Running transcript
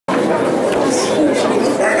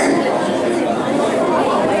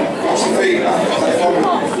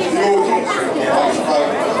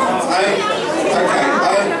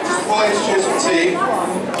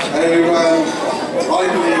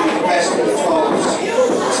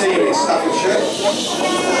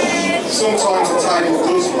sometimes the table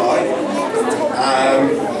does lie.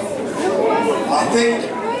 I think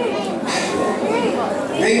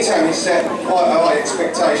me and Tony set quite a high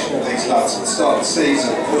expectation of these lads at the start of the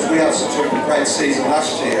season because we had such a great season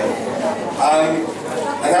last year.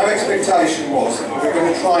 And our expectation was that we were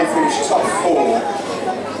going to try and finish top 4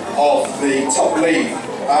 of the top league.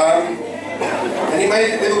 And it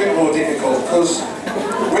made it a little bit more difficult because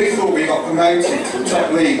we thought we got promoted to the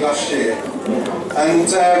top league last year. And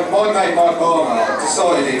my mate Mike Barnard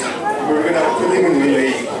decided we were going to have a preliminary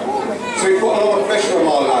league. So we put a lot of pressure on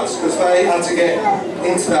our lads because they had to get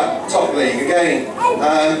into that top league again.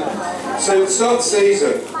 So at the start of the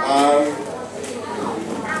season,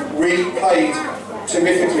 we played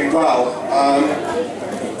terrifically well.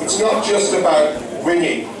 It's not just about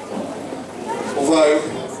winning, although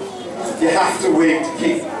you have to win to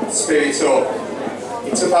keep the spirits up.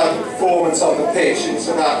 It's about performance on the pitch, it's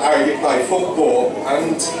about how you play football,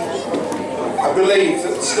 and I believe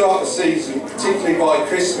that at the start of the season, particularly by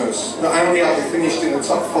Christmas, not only have we finished in the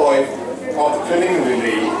top 5 of the preliminary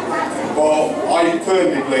league, but I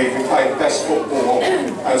firmly believe we played the best football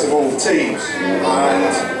out of all the teams.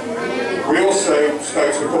 And we also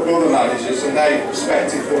spoke to a couple of other managers and they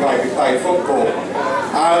respected the way we played football.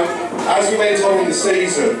 As we went on in the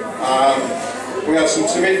season, we had some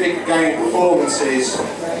terrific game performances.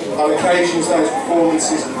 On occasions those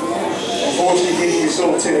performances unfortunately didn't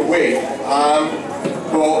result in a win,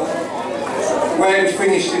 but where we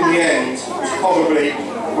finished in the end was probably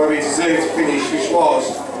where we deserved to finish, which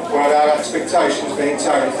was where our expectations being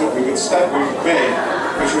Tony thought we would be,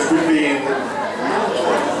 which was we'd be in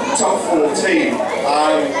the top 4 team.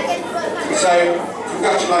 So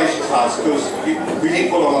congratulations lads, because we didn't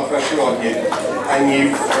put a lot of pressure on you and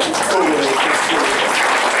you thoroughly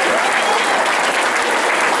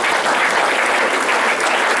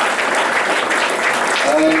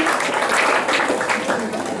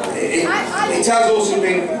it has also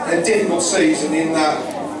been a difficult season in that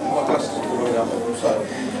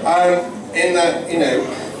you know,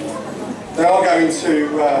 they are going to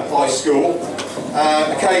high school.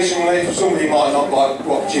 Occasionally somebody might not like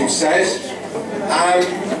what Jim says,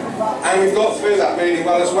 and we've got through that really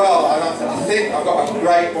well as well, and I think I've got a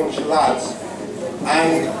great bunch of lads,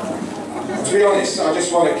 and to be honest I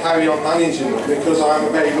just want to carry on managing them because I'm a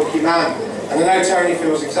very lucky man, and I know Tony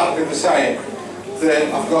feels exactly the same,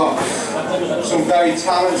 that I've got some very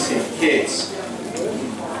talented kids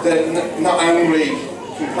that not only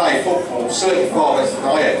can play football, certainly far better than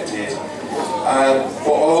I ever did,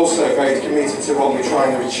 but are also very committed to what we're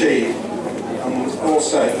trying to achieve and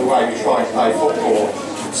also the way we try and play football.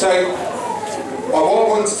 So what I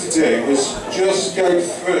wanted to do was just go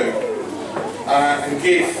through and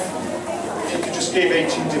give, if you could just give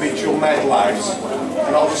each individual medal out,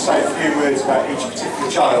 and I'll just say a few words about each particular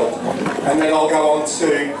child, and then I'll go on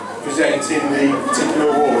to presenting the particular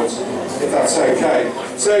awards, if that's okay.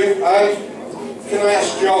 So can I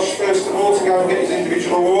ask Josh first of all to go and get his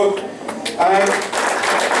individual award?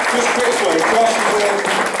 Just quickly, Josh is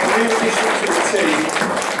a new addition to the team.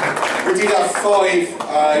 We did have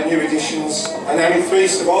 5 new additions and only 3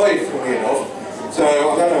 survived, funnily enough. So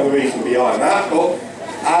I don't know the reason behind that,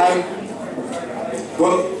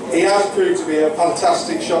 but he has proved to be a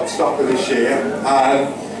fantastic shot stopper this year,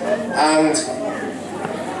 and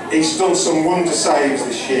he's done some wonder saves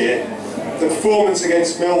this year. The performance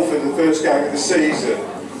against Milford, the first game of the season,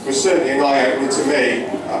 was certainly an eye-opener to me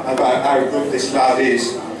about how good this lad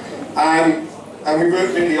is. And we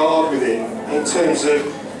worked really hard with him in terms of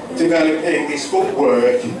developing his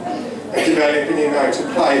footwork and developing him how to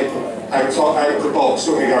play out the box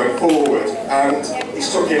when we're going forward. And he's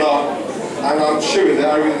took it on, and I'm sure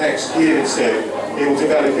that over the next year or 2 he will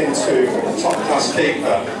develop into a top-class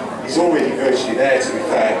keeper. He's already virtually there, to be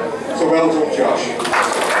fair. So well done, Josh.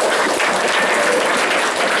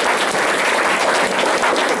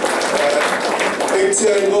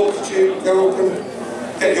 Turn up, could you go up and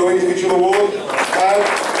get your individual award?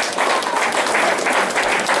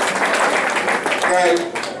 Now,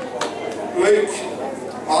 Luke,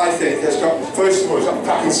 I think, has got, first of all, he's got a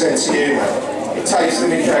packing sense of humour. He takes the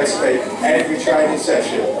mick out of me every training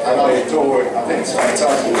session, and I adore it. I think it's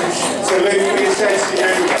fantastic. So Luke, with your sense of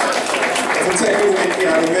humour, if I'm taking the mick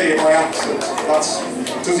out of me and my accent, that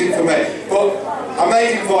does it for me. But I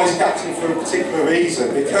made him vice captain for a particular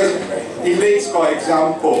reason, because he leads by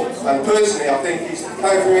example, and personally I think he's the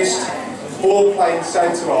cleverest ball-playing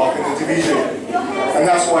centre-half in the division, and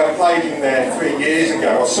that's why I played him there 3 years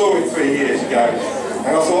ago. I saw him 3 years ago,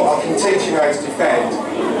 and I thought I can teach him how to defend,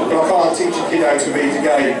 but I can't teach a kid how to read a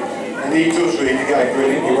game, and he does read the game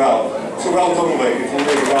brilliantly well. So well done, Luke, you've done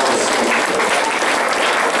really well this season.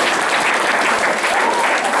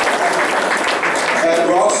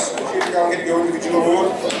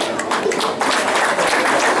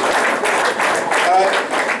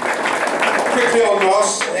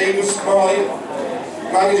 Ross, he was my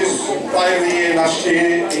manager's player of the year last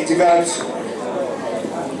year. He developed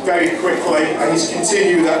very quickly and he's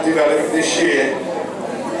continued that development this year.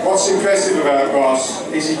 What's impressive about Ross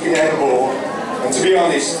is he can head a ball, and to be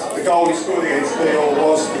honest, the goal he scored against Leal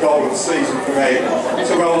was the goal of the season for me.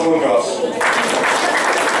 So well done, Ross.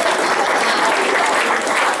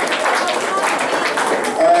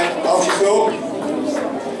 Archie Thorpe.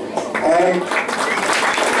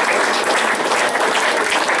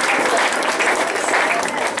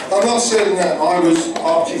 I'm not certain that I was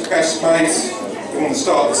Archie's best mate from the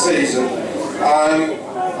start of the season.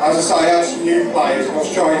 As I say, I had some new players, and I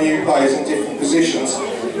was trying new players in different positions,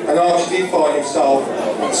 and Archie did find himself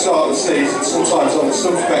at the start of the season sometimes on the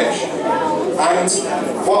subs bench. And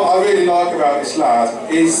what I really like about this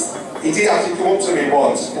lad is he did actually come up to me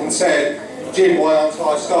once and said, "Jim, why aren't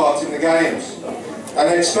I starting the games?" And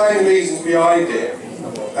I explained the reasons behind it,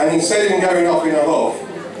 and instead of him going off in a huff,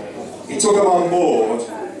 he took him on board,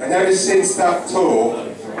 and ever since that tour,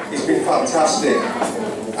 he's been fantastic.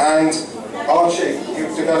 And Archie,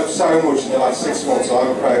 you've developed so much in the last 6 months,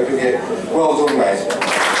 I'm proud of you. Well done, mate.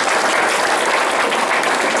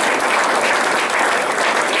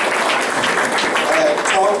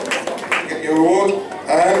 Tom, get your award.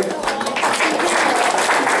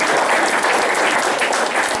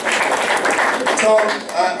 Tom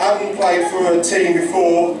hadn't played for a team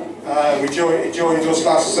before. He joined us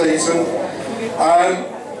last season.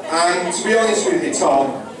 And to be honest with you,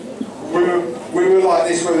 Tom, we were like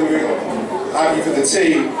this whether we were happy for the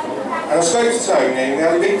team. And I spoke to Tony and we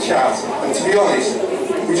had a big chat, and to be honest,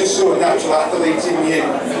 we just saw a natural athlete in you,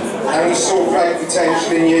 and we saw great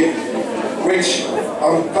potential in you, which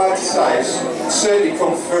I'm glad to say has certainly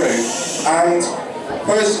come through. And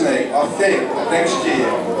personally, I think that next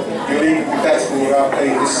year you'll even be better than you have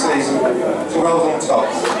been this season. So well done, Tom.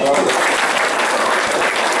 Well done.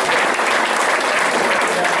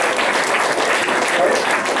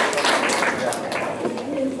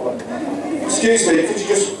 Excuse me, could you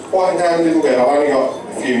just quieten down a little bit? I've only got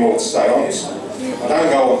a few more to say on this. I don't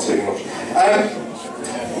go on too much.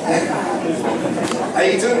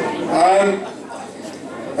 Aidan.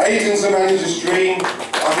 Aidan's a manager's dream.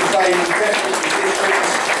 I've been playing in different positions.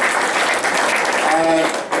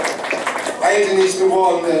 Aidan is the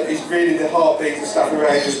one that is really the heartbeat of Stafford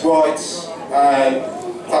Rangers Whites.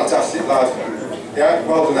 Fantastic lad. Yeah,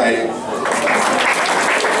 well done, Aidan.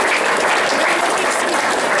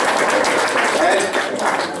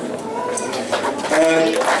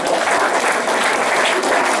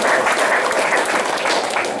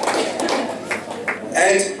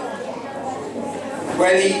 Ed,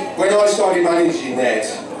 when I started managing Ed,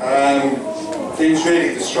 he was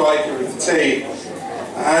really the striker of the team,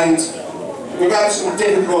 and we've had some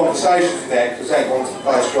difficult conversations with Ed because Ed wanted to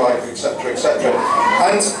play striker, etc., etc.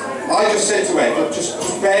 And I just said to Ed, look,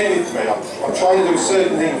 just bear with me. I'm trying to do a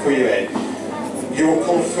certain thing for you, Ed. You will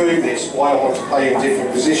come through this while I want to play in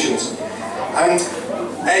different positions. And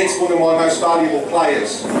Ed's one of my most valuable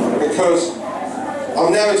players because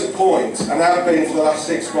I'm now at a point, and I've been for the last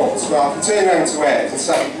 6 months, where I can turn around to Ed and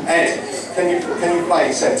say, Ed, can you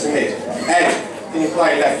play centre mid? Ed, can you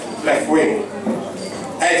play left wing?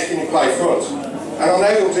 Ed, can you play front? And I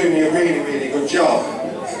know he'll do me a really, really good job.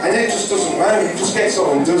 And Ed just doesn't know, he just gets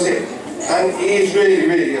on and does it. And he is really,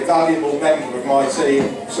 really a valuable member of my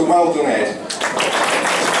team. So well done, Ed.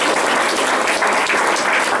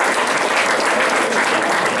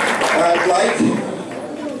 Blake.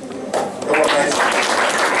 Come on, mate.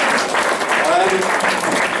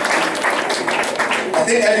 I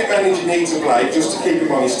think every manager needs a Blake just to keep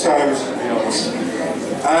him on his toes, to be honest.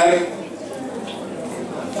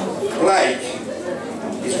 Blake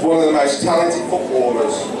is one of the most talented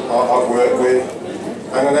footballers I've worked with,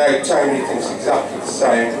 and I know Tony thinks exactly the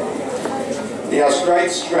same. He has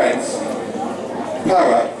great strength,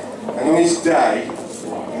 power, and on his day,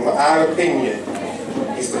 in our opinion,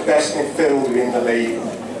 he's the best midfielder in the league,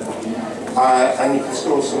 and he can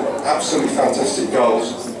score some absolutely fantastic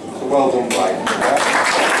goals. So well done, Blake.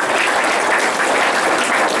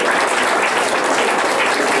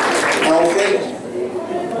 Alfie,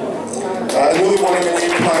 another one of the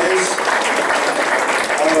new players.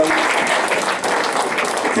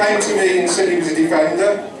 He came to me and said he was a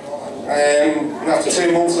defender, and after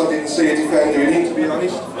 2 months I didn't see a defender in him, to be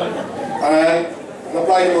honest. And I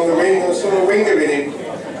played him on the wing, and I saw a winger in him.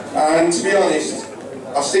 And to be honest,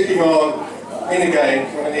 I stick him on in a game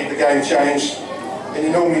when I need the game changed, and he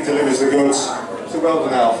normally delivers the goods. So well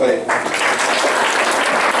done, Alfie.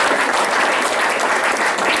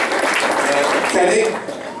 Kenny.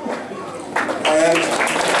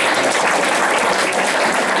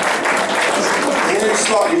 In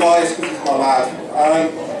slightly biased because he's my lad.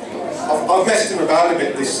 I've messed him about a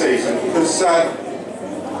bit this season because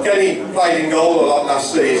Kenny played in goal a lot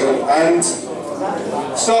last season, and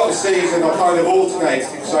start of the season I kind of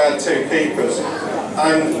alternated because I had two keepers,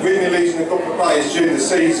 and with me losing a couple of players during the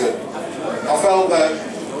season, I felt that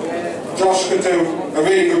Josh could do a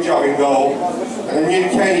really good job in goal, and I knew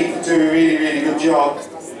Kenny could do a really, really good job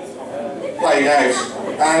playing out.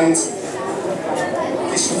 And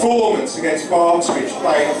his performance against Barkswich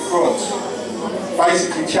playing up front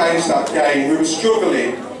basically changed that game. We were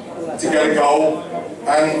struggling to get a goal,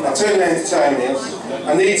 and I turned around to Tony,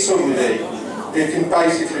 I need somebody who can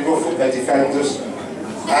basically rough up their defenders.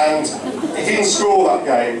 And he didn't score that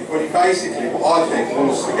game, but he basically, what I think, won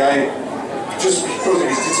us the game just because of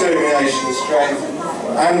his determination and strength.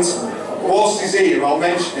 And whilst he's here, I'll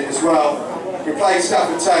mention it as well, we played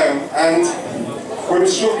Stafford Town and we were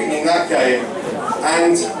struggling in that game,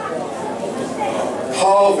 and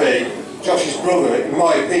Harvey, Josh's brother, in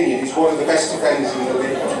my opinion, is one of the best defenders in the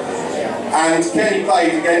league. And Kenny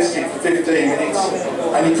played against him for 15 minutes,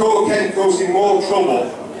 and Kenny caused him more trouble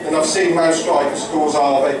than I've seen most strikers cause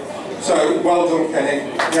Harvey. So, well done, Kenny.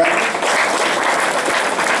 Yeah.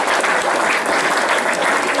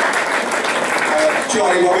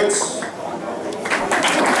 Charlie Roberts.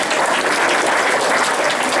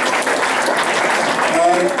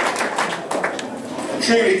 A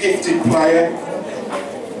truly gifted player.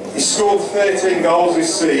 He scored 13 goals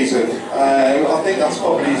this season. I think that's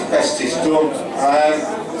probably his best he's done.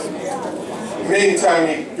 Me and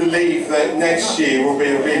Tony believe that next year will be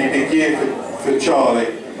a really big year for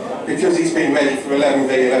Charlie, because he's been ready for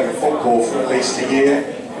 11v11 football for at least a year.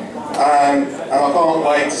 And I can't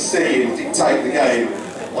wait to see him dictate the game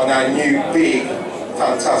on our new big,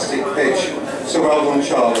 fantastic pitch. So well done,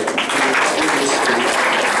 Charlie.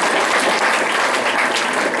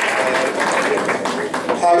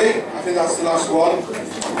 Harry, I think that's the last one.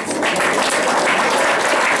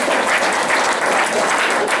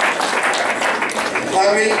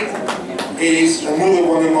 Harry is another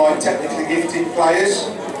one of my technically gifted players.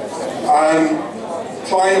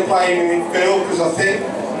 Trying to play him in midfield because I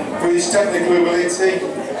think with his technical ability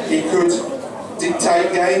he could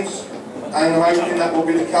dictate games, and I'm hoping that will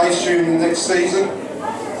be the case during the next season.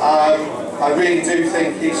 I really do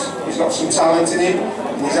think he's got some talent in him,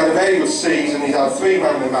 and he's had a very good season. He's had 3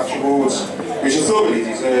 Man of the Match awards, which I thoroughly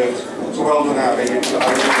deserved. So well done, Harry.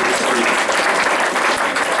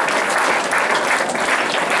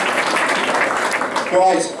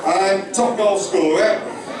 Right, top goal scorer.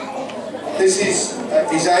 This is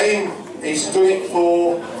his aim. He's done it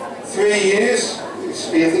for 3 years. I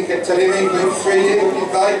think they're telling me 3 years he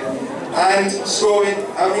played, and scoring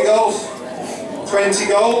how many goals? 20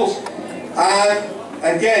 goals.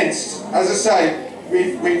 Against, as I say,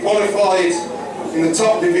 we qualified in the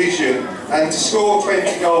top division, and to score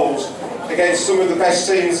 20 goals against some of the best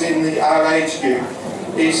teams in our age group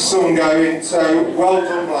is some going. So well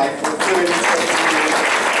done, Blake, for the 30 years.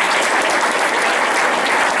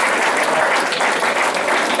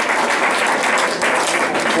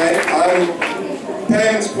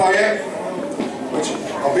 Parents player, which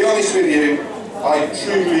I'll be honest with you, I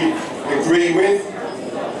truly agree with,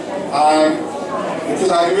 because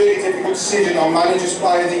I had a really difficult decision on Manager's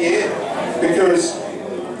Player of the Year, because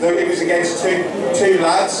it was against two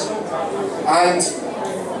lads, and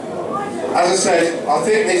as I said, I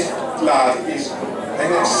think this lad is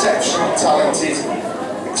an exceptionally talented,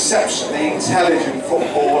 exceptionally intelligent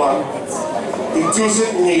footballer. He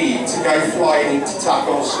doesn't need to go flying into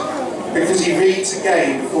tackles because he reads a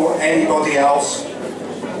game before anybody else.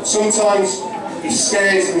 Sometimes he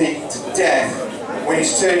scares me to death when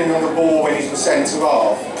he's turning on the ball when he's the centre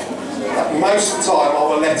half. Most of the time I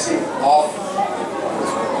will let him off.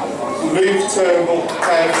 Luke Turnbull,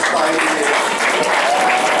 parents playing here.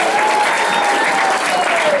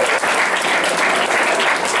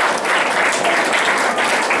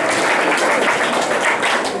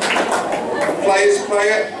 Players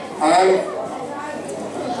player.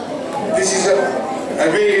 This is a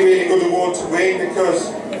really, really good award to win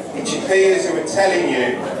because it's your peers who are telling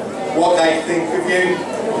you what they think of you,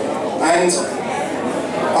 and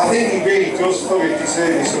I think he really does thoroughly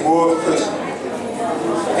deserve this award because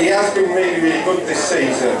he has been really, really good this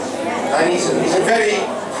season, and he's a very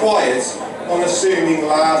quiet, unassuming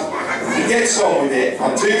lad. He gets on with it.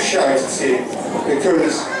 I do shout at him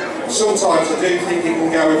because sometimes I do think he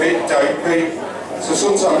can go a bit dopey, so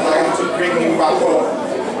sometimes I have to bring him back up,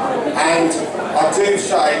 and I do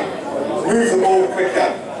say, move the ball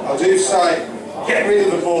quicker. I do say, get rid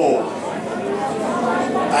of the ball.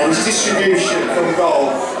 And his distribution from goal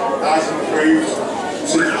has improved.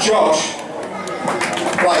 So Josh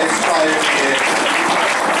Player of the Year.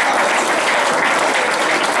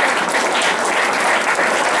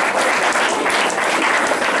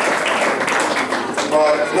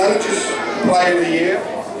 Right, Manager's Player of the Year.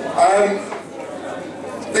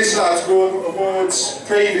 This lad's won awards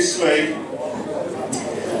previously,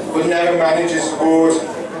 but never Manager's Award.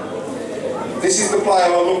 This is the player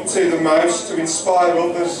I look to the most to inspire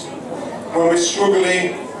others when we're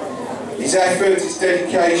struggling. His effort, his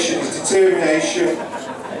dedication, his determination,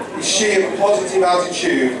 his sheer positive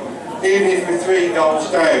attitude, even if we're 3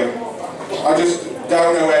 goals down. I just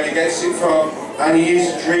don't know where he gets it from, and he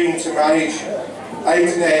is a dream to manage.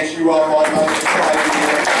 Aidan Edge, you are my Manager's Player of the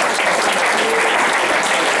Year.